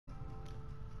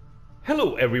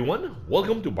Hello everyone,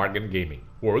 welcome to Bargain Gaming,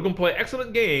 where we can play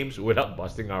excellent games without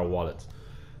busting our wallets.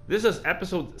 This is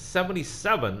episode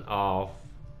 77 of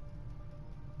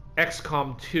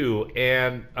Xcom 2,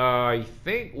 and I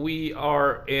think we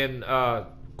are in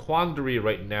quandary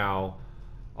right now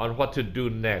on what to do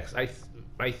next. I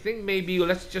think maybe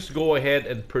let's just go ahead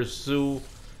and pursue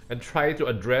and try to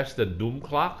address the doom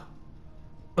clock.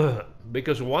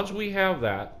 Because once we have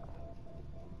that,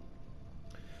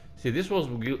 see, this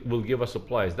one will give us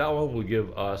supplies. That one will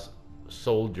give us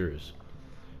soldiers.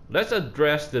 Let's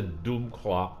address the doom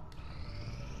clock.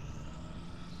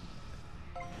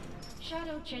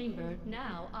 Shadow chamber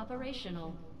now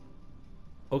operational.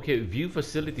 Okay, view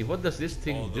facility. What does this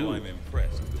thing do? Although I'm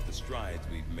impressed with the strides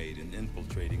we've made in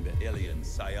infiltrating the alien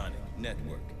psionic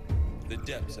network, the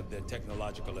depths of their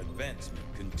technological advancement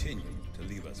continue to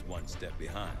leave us one step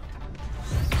behind.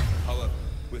 However,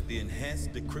 with the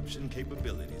enhanced decryption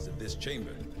capabilities of this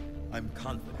chamber, I'm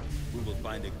confident we will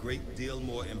find a great deal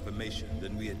more information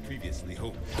than we had previously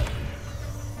hoped.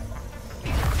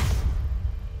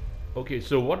 Okay,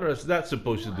 so what is that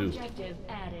supposed to do? Objective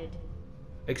added.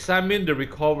 Examine the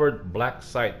recovered black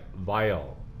site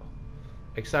vial.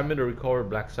 Examine the recovered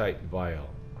black site vial.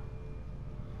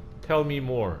 Tell me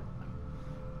more.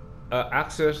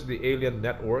 Access the alien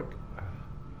network.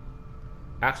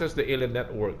 Access the alien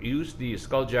network. Use the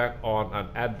skulljack on an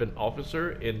advent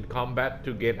officer in combat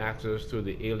to gain access to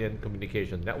the alien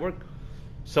communication network.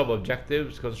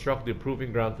 Sub-objectives: construct the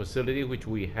proving ground facility, which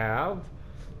we have.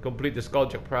 Complete the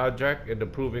skulljack project in the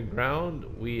proving ground.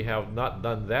 We have not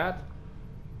done that.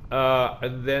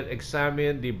 And then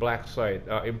examine the black site.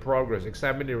 In progress.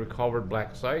 Examine the recovered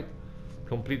black site.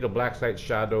 Complete the black site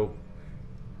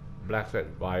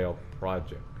vial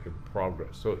project in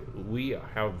progress. So we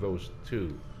have those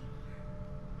two.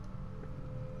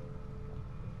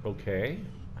 Okay.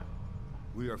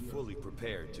 We are fully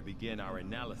prepared to begin our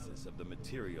analysis of the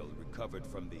material recovered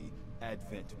from the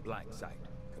Advent Black Site,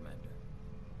 Commander.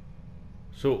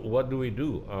 So what do we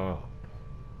do?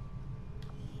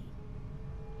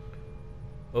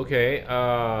 Okay.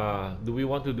 Do we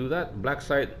want to do that? Black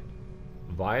site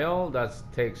vial, that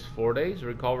takes 4 days,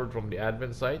 recovered from the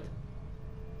Advent site.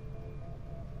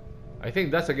 I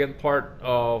think that's again part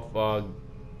of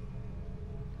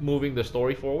moving the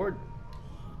story forward.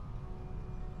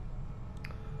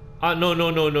 No,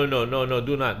 no, no, no, no, no, no,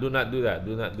 do not do that.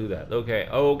 Do not do that. Okay.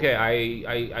 Okay,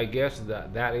 I guess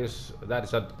that is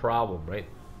a problem, right?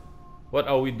 What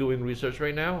are we doing research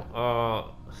right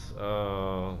now?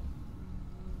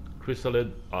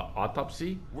 Chrysalid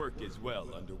autopsy? Work is well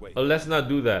underway. Let's not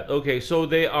do that. Okay, so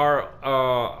they are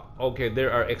okay, they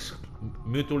are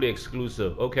mutually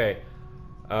exclusive. Okay.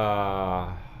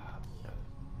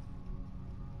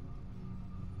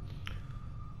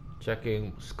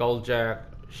 Checking skulljack,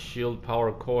 shield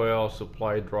power coil,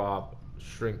 supply drop,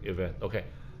 shrink event. Okay.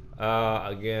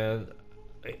 Again,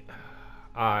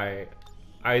 I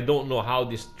don't know how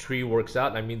this tree works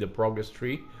out. I mean the progress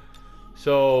tree.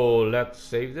 So let's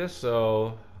save this.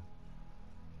 So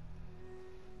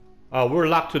we're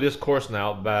locked to this course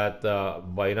now, but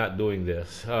by not doing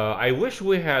this, I wish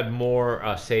we had more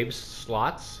save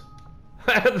slots.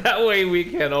 That way we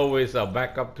can always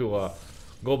back up to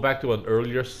go back to an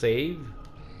earlier save.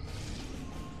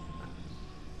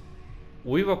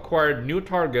 We've acquired new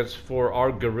targets for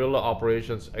our guerrilla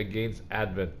operations against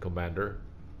Advent, Commander.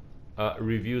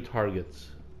 Review targets.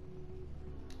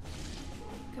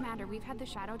 Commander, we've had the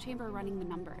Shadow Chamber running the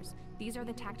numbers. These are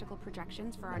the tactical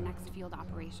projections for our next field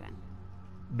operation.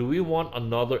 Do we want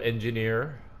another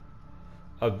engineer?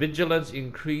 Vigilance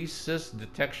increases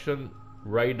detection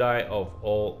radii of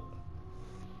all.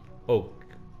 Oh,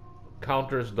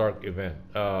 counters dark event.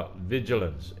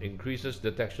 Vigilance increases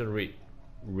detection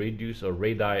radius or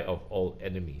radii of all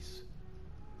enemies.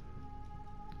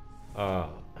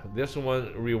 This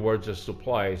one rewards us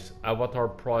supplies. Avatar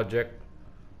project.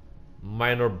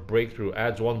 Minor breakthrough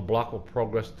adds 1 block of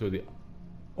progress to the.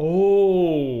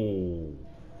 Oh,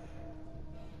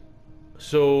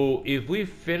 so if we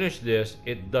finish this,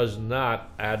 it does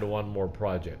not add 1 more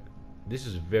project. This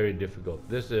is very difficult.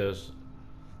 This is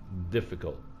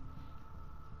difficult.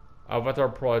 Avatar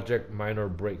project minor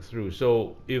breakthrough.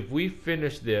 So if we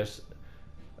finish this,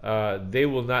 they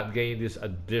will not gain this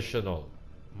additional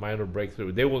minor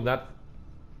breakthrough. They will not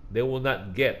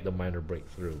get the minor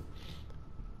breakthrough.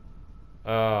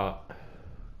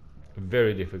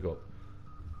 Very difficult.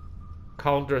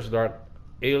 Counters dark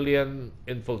alien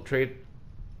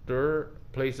infiltrator,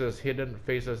 places hidden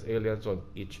faces aliens on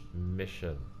each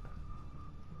mission.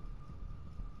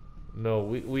 No,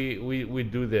 we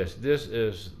do this. This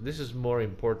is more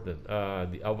important.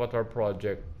 The Avatar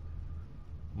project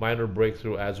Minor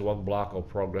breakthrough adds one block of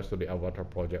progress to the Avatar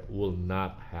project. Will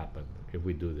not happen if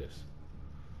we do this.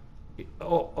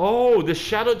 Oh, the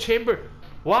shadow chamber.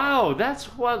 Wow, that's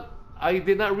what I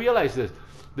did not realize this.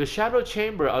 The shadow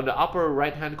chamber on the upper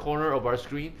right hand corner of our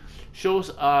screen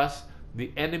shows us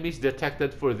the enemies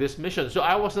detected for this mission. So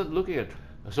I wasn't looking at it.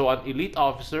 So an elite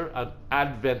officer, an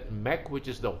advent mech, which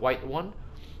is the white one,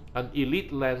 an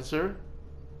elite lancer,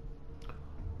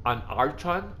 an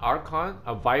archon,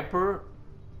 a viper,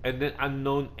 and then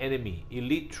unknown enemy,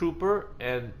 elite trooper,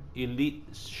 and elite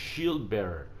shield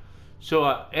bearer.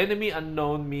 So enemy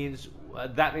unknown means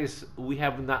that is we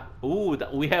have not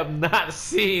we have not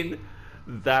seen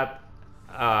that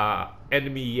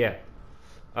enemy yet.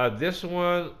 This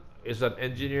one is an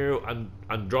engineer,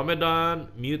 Andromedon,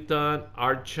 mutant,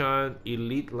 archon,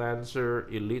 elite lancer,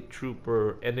 elite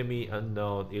trooper, enemy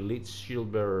unknown, elite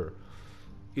shield bearer,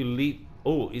 elite.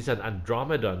 Oh, it's an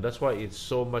Andromedon. That's why it's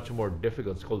so much more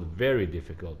difficult. It's called very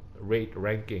difficult rate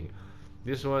ranking.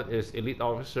 This one is elite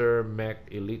officer, mech,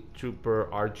 elite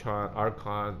trooper, archon,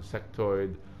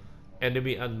 sectoid,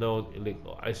 enemy unknown, elite.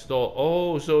 I stole.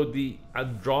 Oh, so the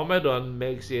Andromedon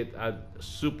makes it a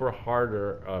super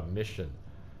harder mission.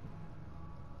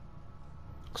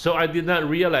 So I did not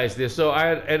realize this.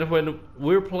 And when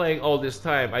we're playing all this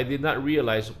time, I did not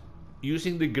realize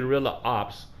using the guerrilla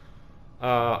ops.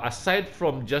 Aside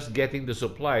from just getting the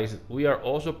supplies, we are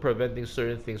also preventing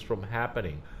certain things from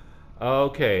happening.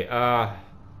 Okay,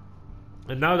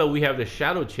 and now that we have the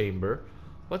shadow chamber,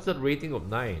 what's that rating of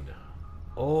 9?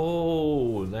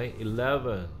 Oh,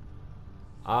 11.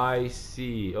 I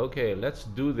see. Okay, let's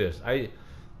do this.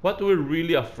 What we're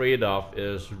really afraid of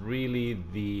is really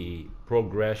the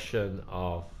progression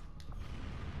of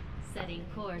Setting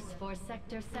course for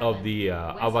Sector 7. Of the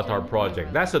Avatar Western project.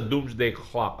 Railroad. That's a doomsday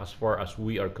clock as far as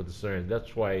we are concerned.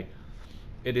 That's why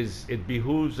it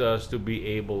behooves us to be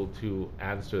able to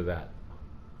answer that.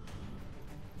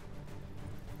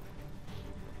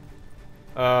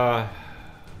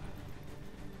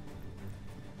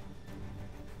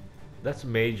 That's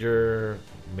major.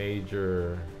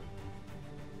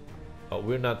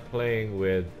 We're not playing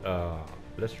with.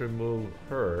 Let's remove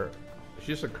her.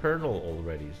 She's a colonel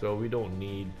already, so we don't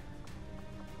need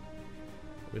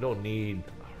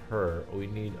her. We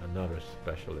need another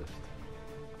specialist.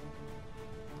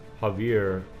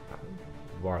 Javier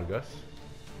Vargas.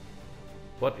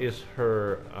 What is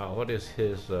her? What is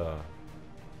his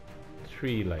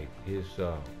tree like? His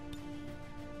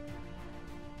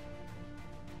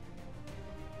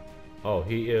oh,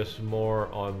 he is more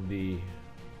on the.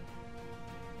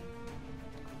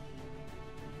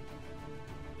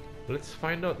 Let's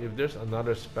find out if there's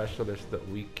another specialist that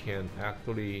we can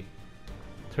actually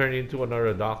turn into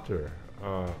another doctor.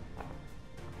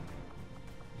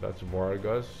 That's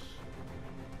Vargas.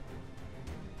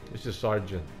 This is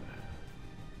Sergeant.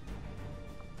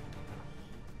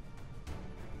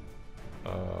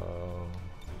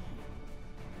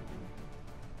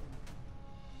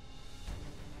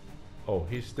 Oh,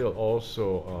 he's still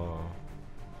also.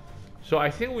 So I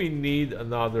think we need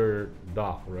another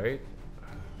doc, right?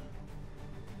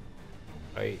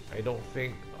 I don't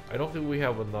think we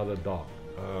have another doc.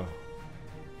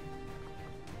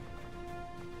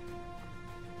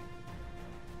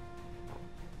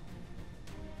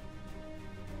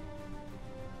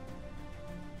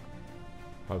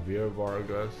 Javier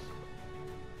Vargas,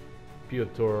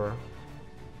 Piotr.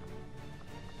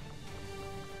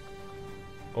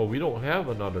 Oh, we don't have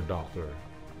another doctor.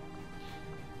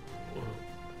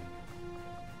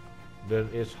 Then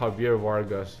it's Javier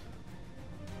Vargas.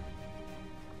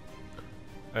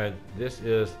 And this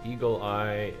is Eagle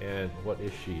Eye, and what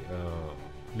is she?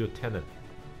 Lieutenant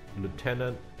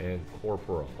and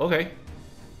Corporal. Okay.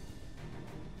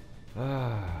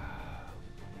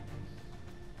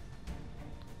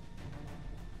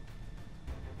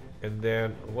 And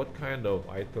then what kind of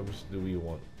items do we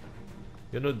want?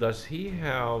 You know, does he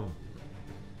have...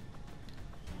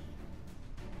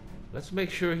 Let's make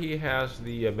sure he has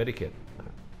the medikit.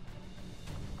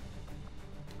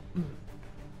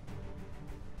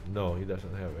 No, he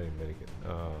doesn't have any medikit.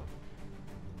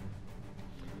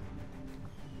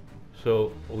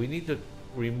 So we need to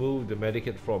remove the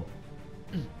medikit from...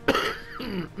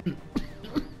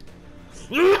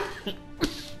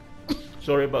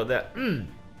 Sorry about that.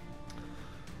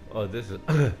 Oh, this is...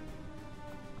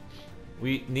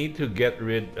 We need to get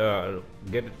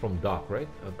it from Doc, right?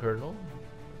 Colonel?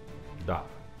 Doc.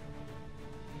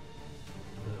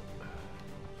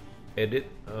 Edit.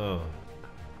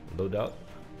 Load out.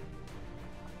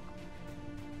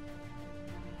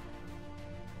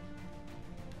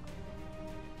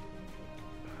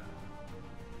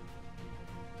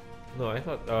 No, I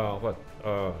thought what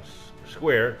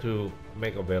square to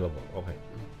make available. Okay.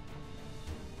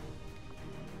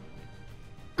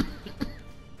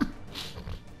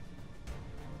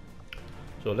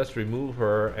 So let's remove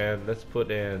her and let's put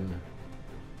in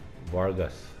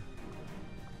Vargas.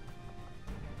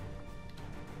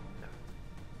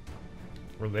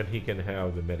 And then he can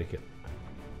have the medikit.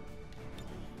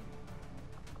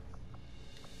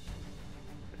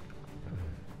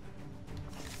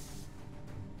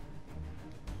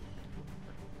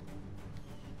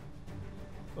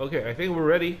 Okay, I think we're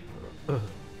ready.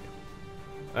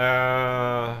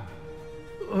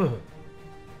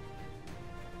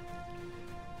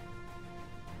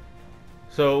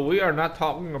 So we are not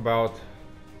talking about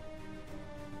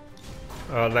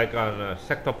like on a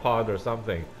sectopod or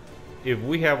something. If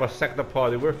we have a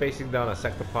sectopod, if we're facing down a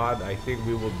sectopod, I think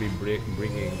we will be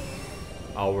bringing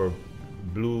our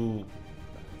blue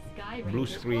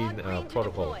screen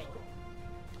protocol.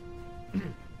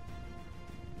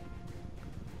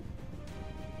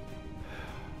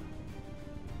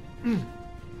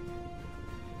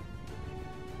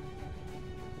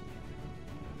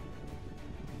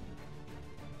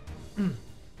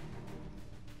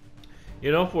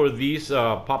 You know, for these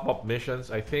pop-up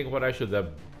missions, I think what I should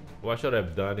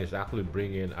have done is actually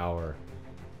bring in our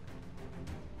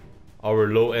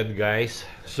low-end guys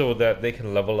so that they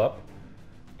can level up.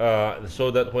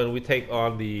 So that when we take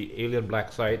on the alien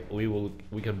black site,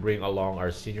 we can bring along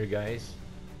our senior guys.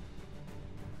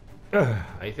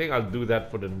 I think I'll do that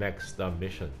for the next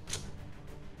mission.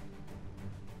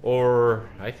 Or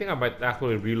I think I might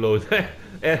actually reload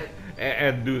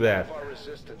and do that. Our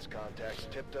resistance contacts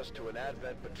tipped us to an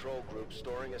Advent patrol group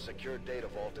storing a secure data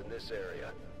vault in this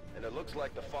area. And it looks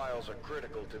like the files are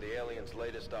critical to the aliens'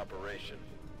 latest operation.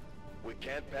 We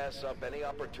can't pass up any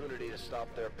opportunity to stop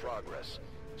their progress,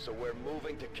 so we're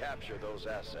moving to capture those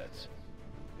assets.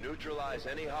 Neutralize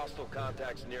any hostile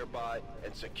contacts nearby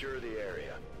and secure the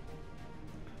area.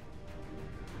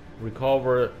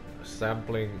 Recover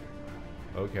sampling.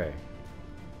 Okay.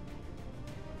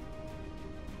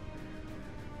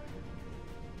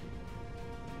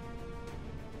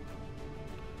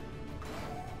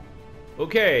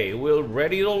 Okay, we're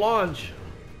ready to launch.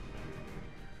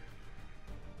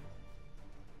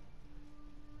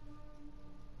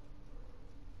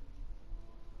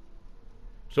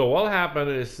 So what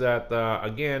happened is that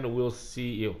again we'll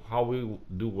see how we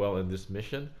do well in this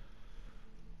mission.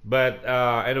 But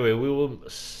anyway, we will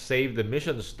save the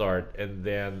mission start, and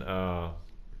then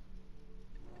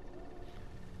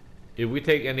if we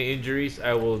take any injuries,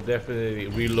 I will definitely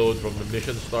reload from the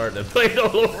mission start and play it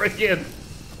all over again.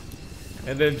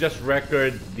 And then just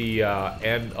record the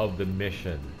end of the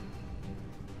mission.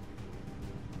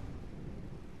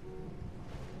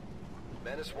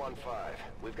 Menace 1-5,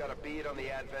 we've got a bead on the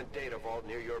Advent data vault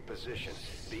near your position.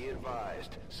 Be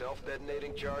advised,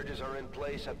 self-detonating charges are in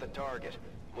place at the target.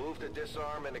 Move to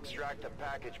disarm and extract the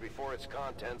package before its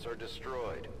contents are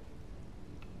destroyed.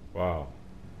 Wow.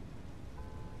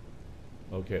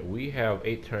 Okay, we have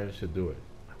 8 turns to do it.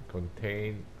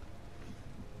 Contain.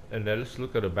 And then let's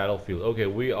look at the battlefield. Okay,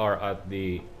 we are at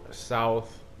the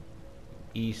southeast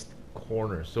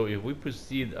corner. So if we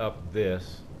proceed up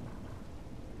this,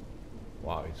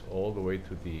 wow, it's all the way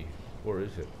to the, where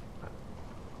is it?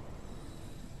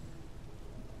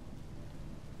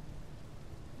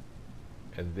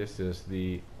 And this is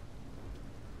the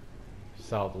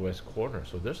southwest corner.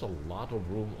 So there's a lot of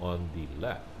room on the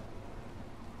left.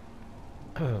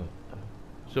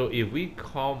 So if we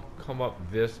come up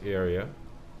this area.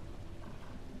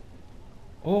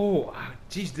 Oh,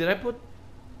 geez, did I put?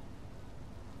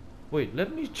 Wait,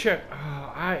 let me check.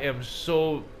 I am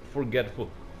so forgetful.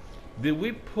 Did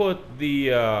we put the?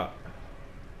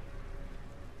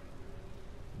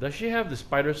 Does she have the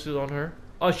spider suit on her?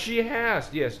 Oh, she has.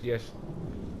 Yes, yes,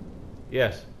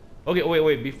 yes. Okay,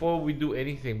 wait. Before we do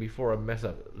anything, before I mess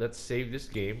up, let's save this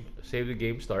game. Save the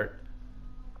game start.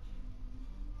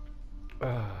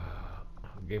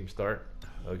 Game start.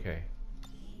 Okay.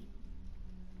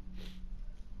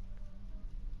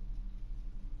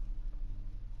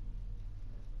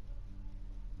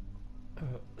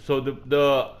 So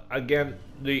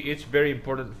it's very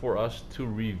important for us to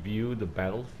review the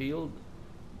battlefield.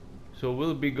 So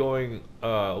we'll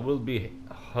be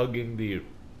hugging the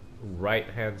right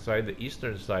hand side, the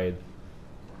eastern side,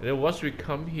 and then once we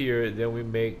come here, then we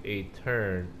make a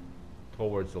turn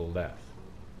towards the left,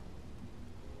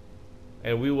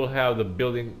 and we will have the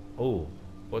building. Oh,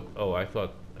 what? Oh, I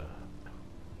thought.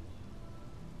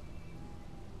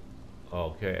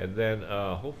 Okay, and then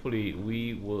hopefully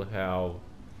we will have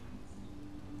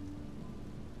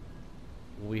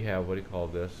we have, what do you call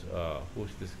this?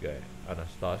 Who's this guy?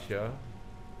 Anastasia.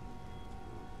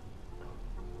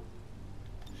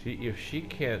 See if she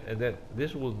can, and then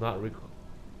this will not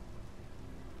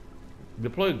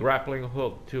deploy grappling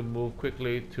hook to move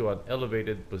quickly to an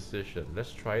elevated position.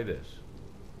 Let's try this.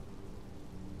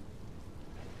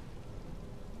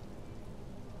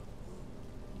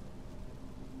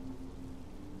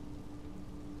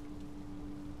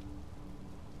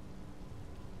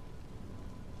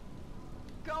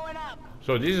 Going up.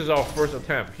 So this is our first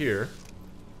attempt here.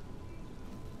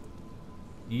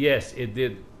 Yes, it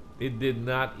did. It did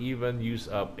not even use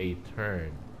up a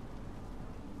turn.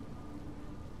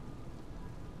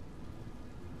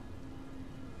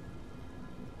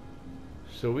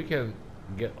 So we can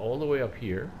get all the way up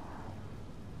here,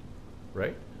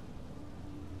 right?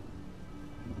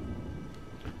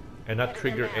 And not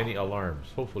trigger any alarms,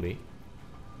 hopefully.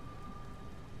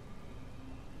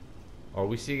 Are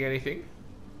we seeing anything?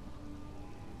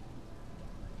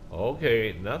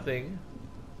 Okay, nothing.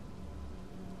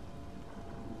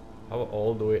 How about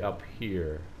all the way up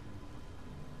here?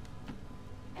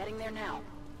 Heading there now.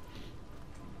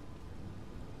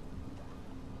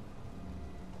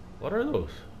 What are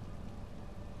those?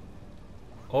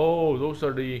 Oh, those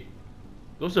are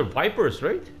Vipers,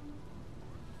 right?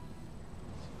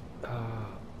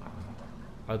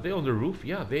 Are they on the roof?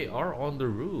 Yeah, they are on the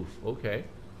roof. Okay.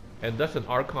 And that's an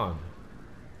Archon.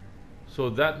 So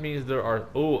that means there are...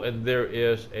 Oh, and there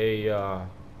is a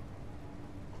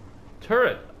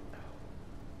turret.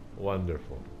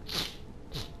 Wonderful.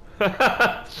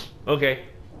 Okay.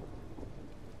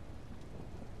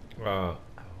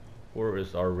 Where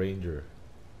is our ranger?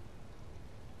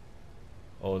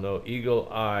 Oh no, Eagle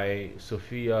Eye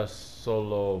Sofia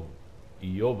Solovyova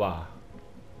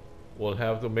will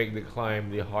have to make the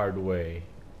climb the hard way.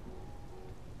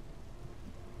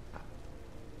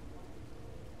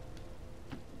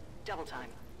 Double time.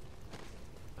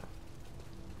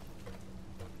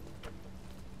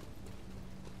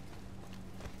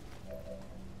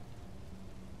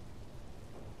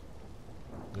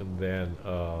 And then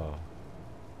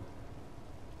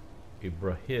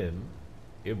Ibrahim.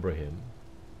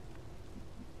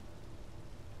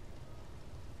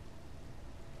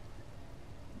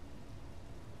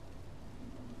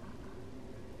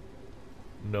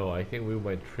 No, I think we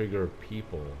might trigger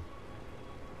people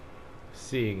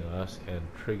seeing us and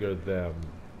trigger an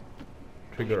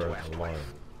alarm.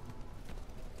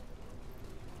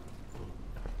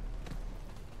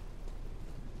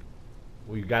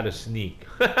 We gotta sneak.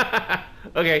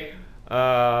 Okay.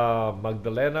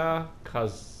 Magdalena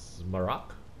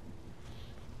Kazmarek.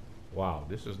 Wow,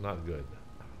 this is not good.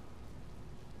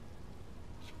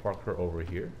 Let's park her over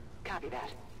here. Copy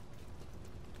that.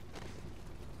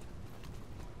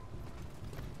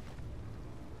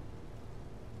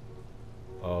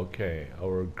 Okay,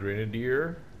 our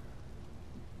grenadier.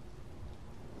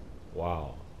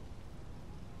 Wow.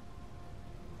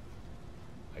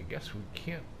 I guess we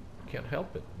can't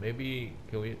help it. Maybe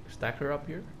can we stack her up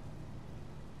here?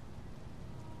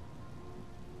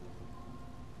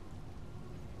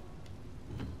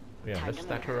 Yeah, let's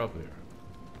stack her up there.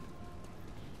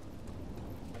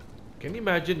 Can you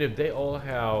imagine if they all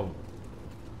have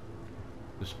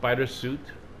the spider suit?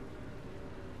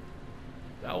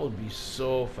 That would be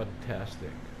so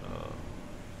fantastic.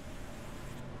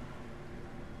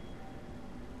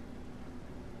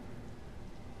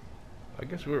 I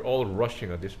guess we're all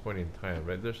rushing at this point in time,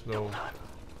 right? There's no...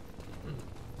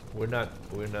 We're not,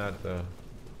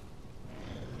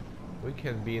 we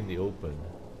can be in the open.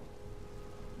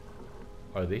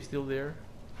 Are they still there?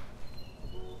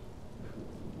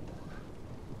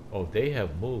 Oh, they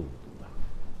have moved.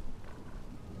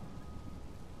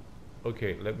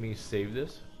 Okay, let me save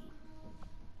this.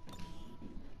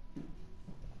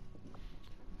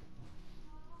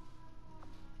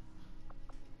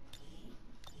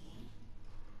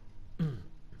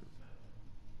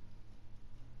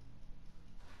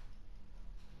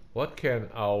 What can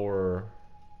our...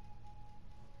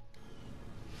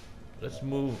 Let's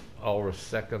move our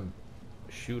second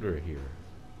shooter here.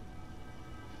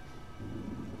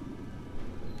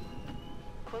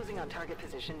 Closing on target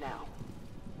position now.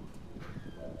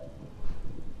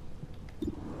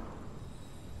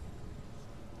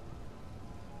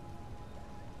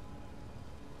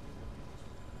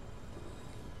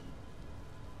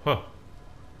 Huh.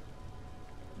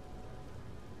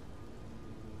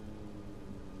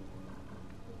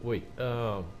 Wait,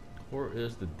 where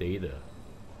is the data?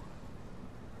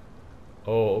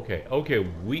 Oh, okay. Okay,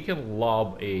 we can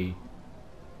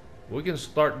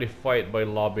start the fight by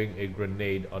lobbing a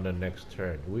grenade on the next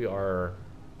turn. We are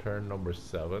turn number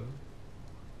 7.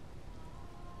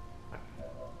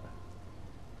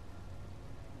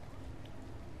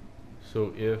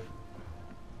 So if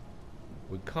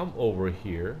we come over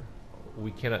here,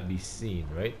 we cannot be seen,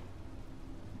 right?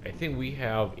 I think we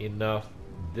have enough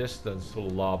distance to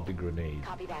lob the grenade.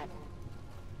 Copy that.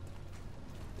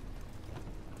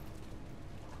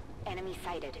 Enemy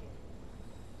sighted.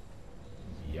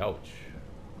 Youch.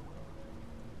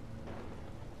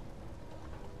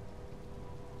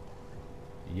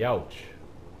 Youch.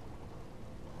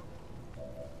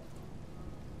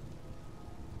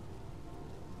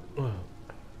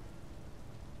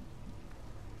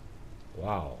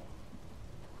 Wow.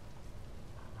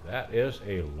 That is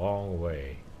a long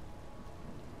way.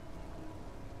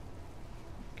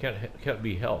 Can't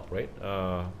be helped, right?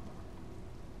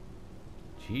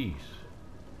 Jeez.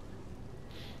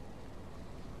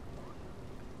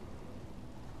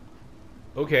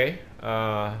 Okay.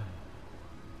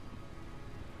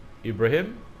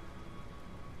 Ibrahim?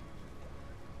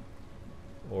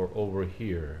 Or over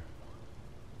here?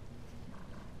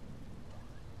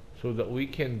 So that we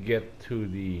can get to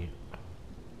the...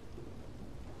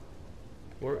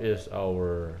 Where is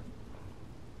our...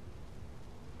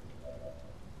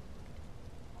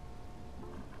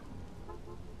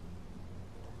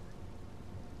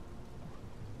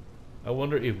 I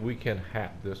wonder if we can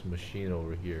hack this machine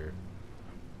over here.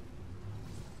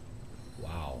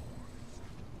 Wow.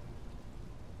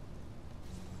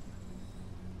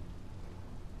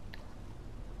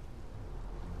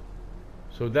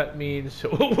 So that means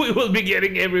we will be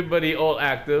getting everybody all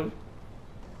active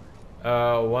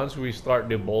once we start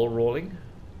the ball rolling.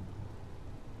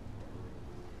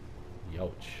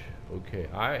 Youch. Okay,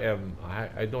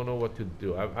 I don't know what to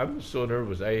do. I'm so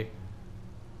nervous.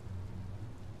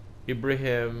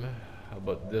 Ibrahim, how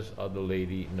about this other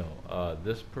lady? No,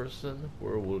 this person,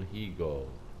 where will he go?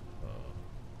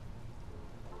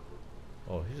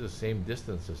 Oh, he's the same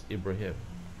distance as Ibrahim.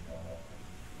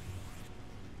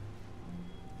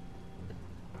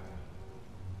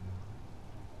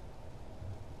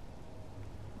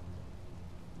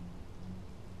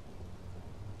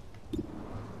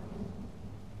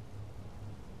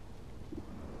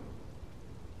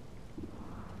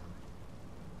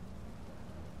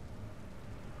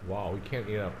 Wow, we can't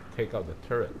even take out the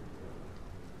turret.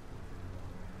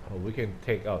 Oh, we can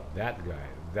take out that guy,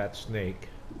 that snake,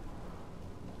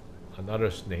 another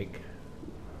snake,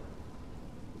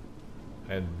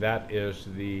 and that is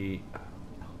the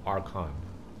Archon.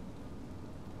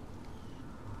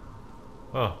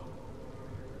 Huh.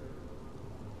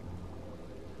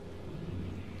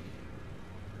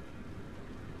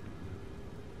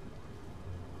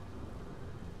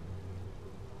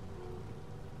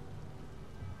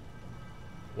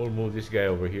 We'll move this guy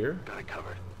over here. Got it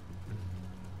covered.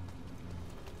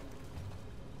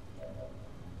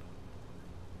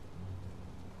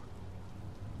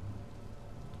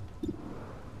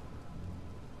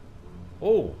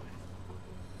 Oh,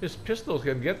 his pistols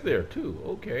can get there too.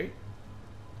 Okay.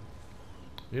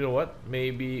 You know what?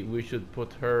 Maybe we should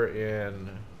put her in.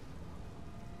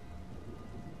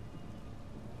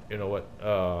 You know what?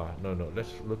 No.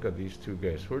 Let's look at these two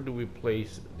guys. Where do we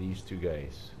place these two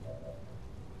guys?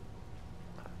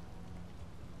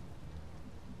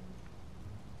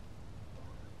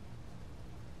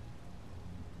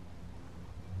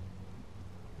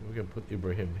 We can put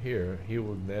Ibrahim here. He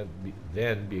will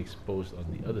then be exposed on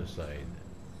the other side.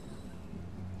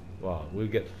 Wow, we'll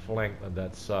get flanked on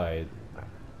that side.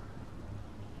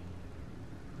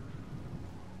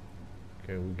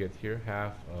 Okay, we'll get here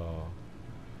half.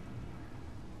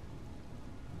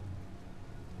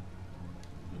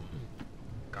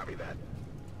 Copy that.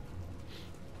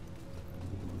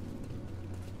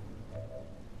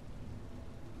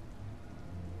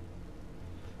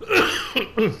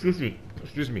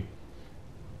 Excuse me.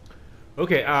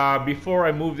 Okay, before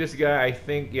I move this guy, I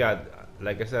think, yeah,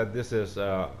 like I said, this is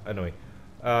anyway,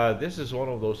 this is one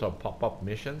of those pop-up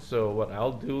missions. So what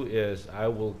I'll do is I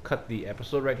will cut the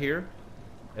episode right here,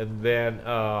 and then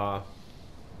and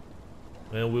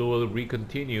we will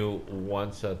recontinue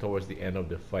once towards the end of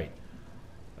the fight.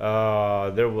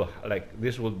 There will,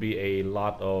 this will be a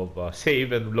lot of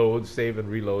save and load, save and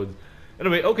reload.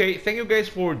 Anyway, okay, thank you guys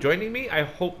for joining me. I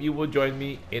hope you will join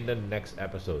me in the next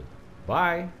episode.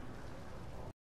 Bye.